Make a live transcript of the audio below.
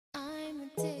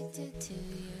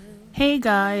Hey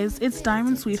guys, it's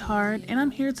DiamondSweetHeart, and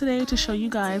I'm here today to show you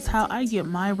guys how I get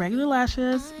my regular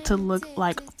lashes to look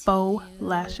like faux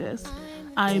lashes.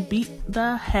 I beat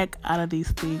the heck out of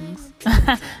these things.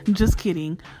 Just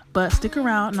kidding, but stick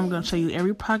around and I'm going to show you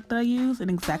every product that I use and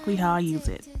exactly how I use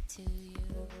it.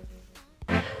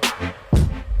 How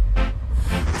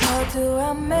do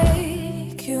I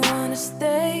make you wanna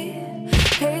stay?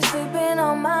 Hate sleeping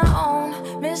on my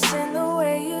own, missing the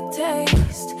way you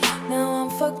taste. Now I'm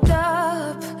fucked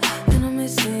up and I'm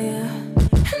missing you.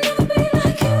 I'll never be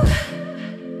like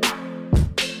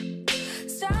you.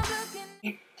 Stop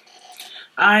looking.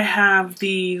 I have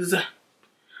these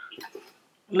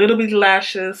little bitty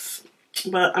lashes,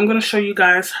 but I'm going to show you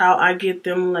guys how I get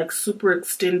them like super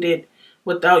extended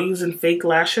without using fake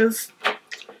lashes. I'm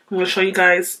going to show you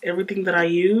guys everything that I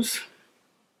use.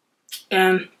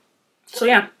 And so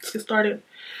yeah, let's get started.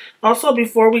 Also,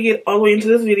 before we get all the way into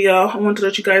this video, I want to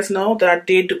let you guys know that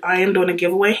I am doing a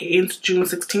giveaway. It ends June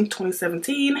 16th,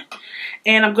 2017.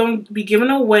 And I'm going to be giving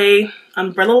away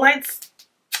umbrella lights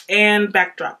and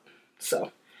backdrop.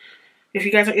 So if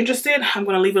you guys are interested, I'm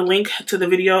going to leave a link to the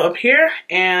video up here,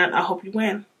 and I hope you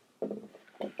win.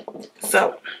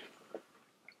 So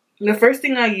the first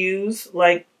thing I use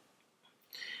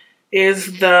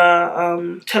is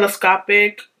the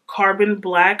telescopic carbon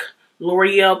black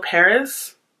L'Oreal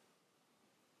Paris.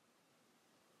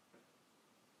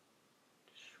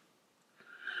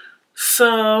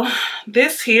 So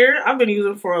this here I've been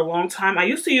using for a long time. I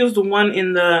used to use the one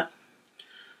in the, I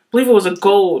believe it was a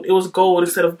gold. It was gold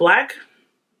instead of black.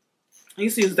 I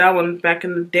used to use that one back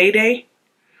in the day.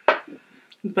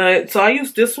 But so I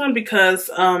use this one because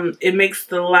it makes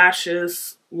the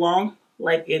lashes long,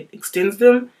 like it extends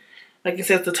them. Like it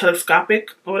says the telescopic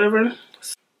or whatever.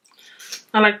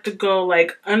 I like to go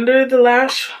like under the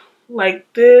lash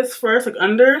like this first, like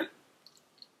under.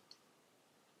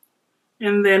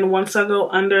 And then once I go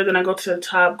under, then I go to the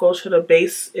top, go to the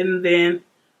base, and then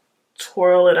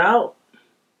twirl it out.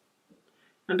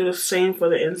 And do the same for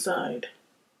the inside.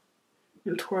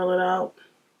 And twirl it out.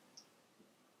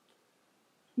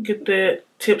 Get the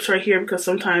tips right here because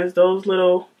sometimes those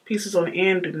little pieces on the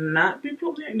end do not be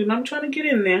trying to get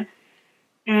in there.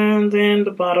 And then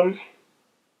the bottom,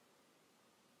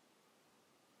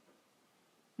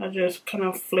 I just kind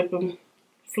of flip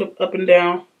up and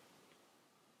down.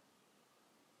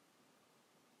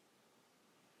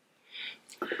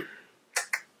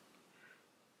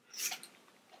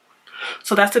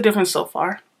 So that's the difference so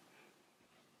far.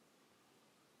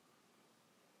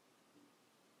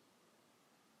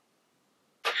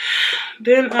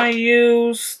 Then I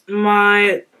use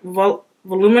my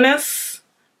voluminous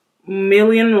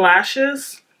Million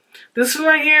Lashes. This one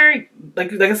right here,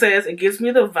 like I said, it gives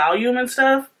me the volume and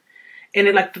stuff, and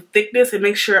it like the thickness. It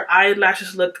makes sure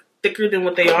eyelashes look thicker than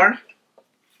what they are.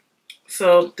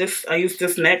 So this, I use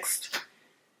this next,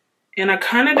 and I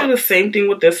kind of do the same thing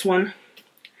with this one.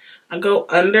 I go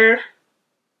under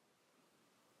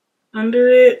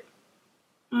it,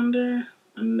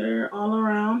 under, all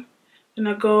around. Then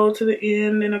I go to the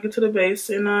end, and I get to the base,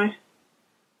 and I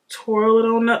twirl it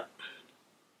on up.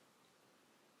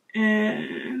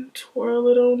 And twirl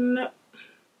it on up.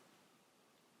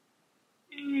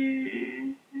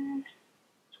 And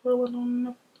twirl it on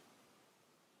up.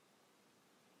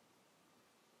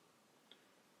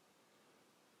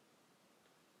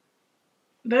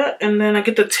 That, and then I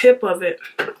get the tip of it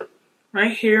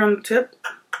right here on the tip.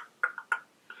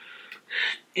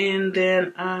 And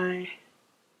then I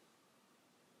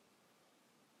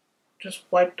just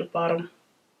wipe the bottom.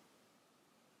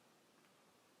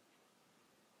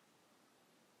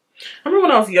 I remember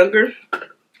when I was younger,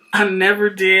 I never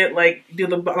did like do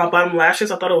my bottom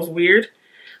lashes. I thought it was weird,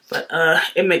 but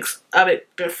it makes a big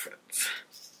difference.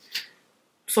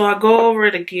 So I go over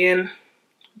it again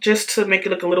just to make it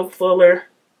look a little fuller.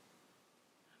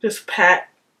 Just pat.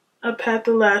 I pat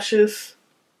the lashes.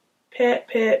 Pat,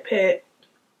 pat, pat.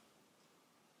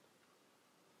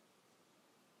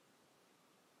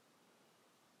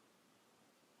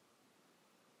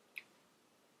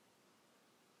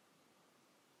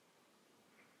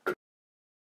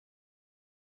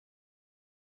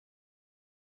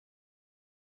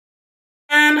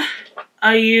 And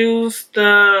I use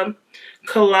the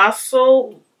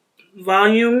Colossal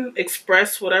Volume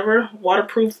Express, whatever,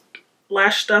 waterproof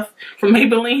lash stuff from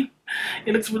Maybelline.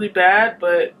 It looks really bad,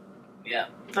 but yeah,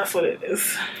 that's what it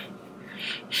is.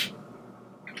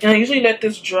 And I usually let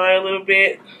this dry a little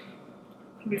bit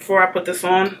before I put this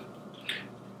on.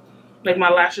 Like my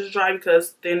lashes dry,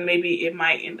 because then maybe it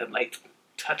might end up like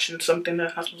touching something that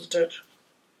I'm not supposed to touch.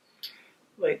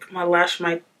 Like my lash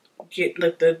might get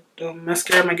like the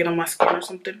mascara might get on my skin or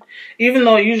something. Even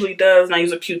though it usually does, and I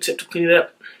use a Q-tip to clean it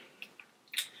up.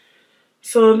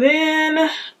 So then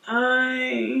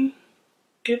I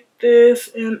get this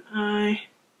and I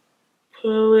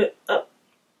pull it up,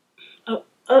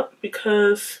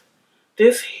 because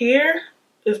this here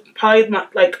is probably my,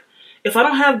 like, if I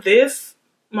don't have this,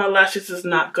 my lashes is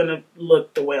not gonna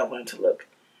look the way I want it to look.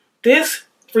 This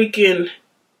freaking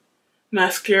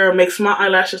mascara makes my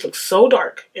eyelashes look so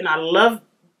dark, and I love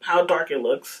how dark it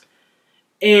looks.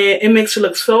 And it makes it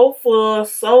look so full,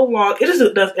 so long. It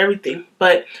just does everything,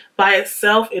 but by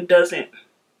itself, it doesn't.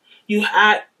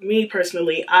 Me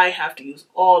personally, I have to use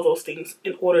all those things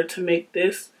in order to make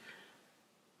this,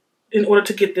 in order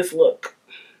to get this look.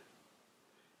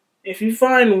 If you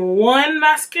find one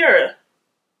mascara,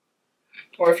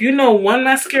 or if you know one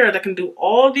mascara that can do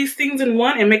all these things in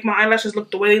one and make my eyelashes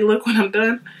look the way they look when I'm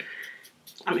done,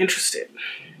 I'm interested.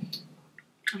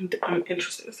 I'm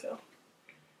interested as hell.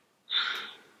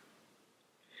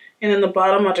 And in the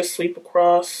bottom, I'll just sweep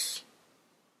across.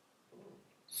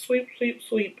 Sweep, sweep,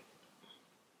 sweep.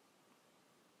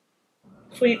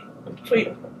 Sweep,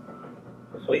 sweep,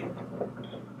 sweep.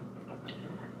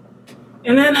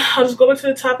 And then I'll just go back to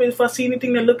the top, and if I see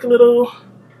anything that look a little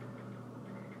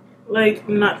like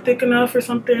not thick enough or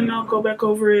something, I'll go back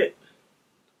over it.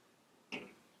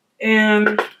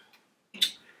 And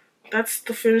that's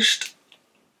the finished,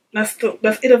 that's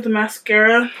it of the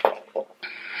mascara.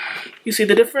 You see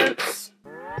the difference?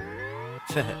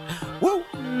 Woo!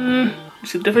 You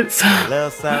see the difference? A little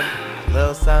something, a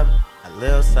little something, a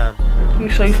little something. Let me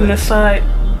show you from this side.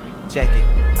 Check it.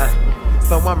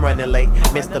 So I'm running late.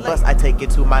 Missed the bus, I take it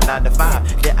to my 9 to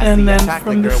 5. Then I see a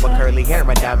chocolate girl with curly hair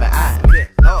and diamond eyes.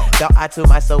 Thought I to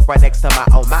myself right next to my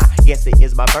oh my. Yes, it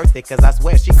is my birthday, cause I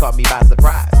swear she caught me by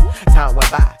surprise. Time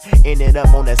went by, ended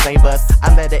up on the same bus.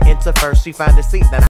 I let her enter first, she found a seat, then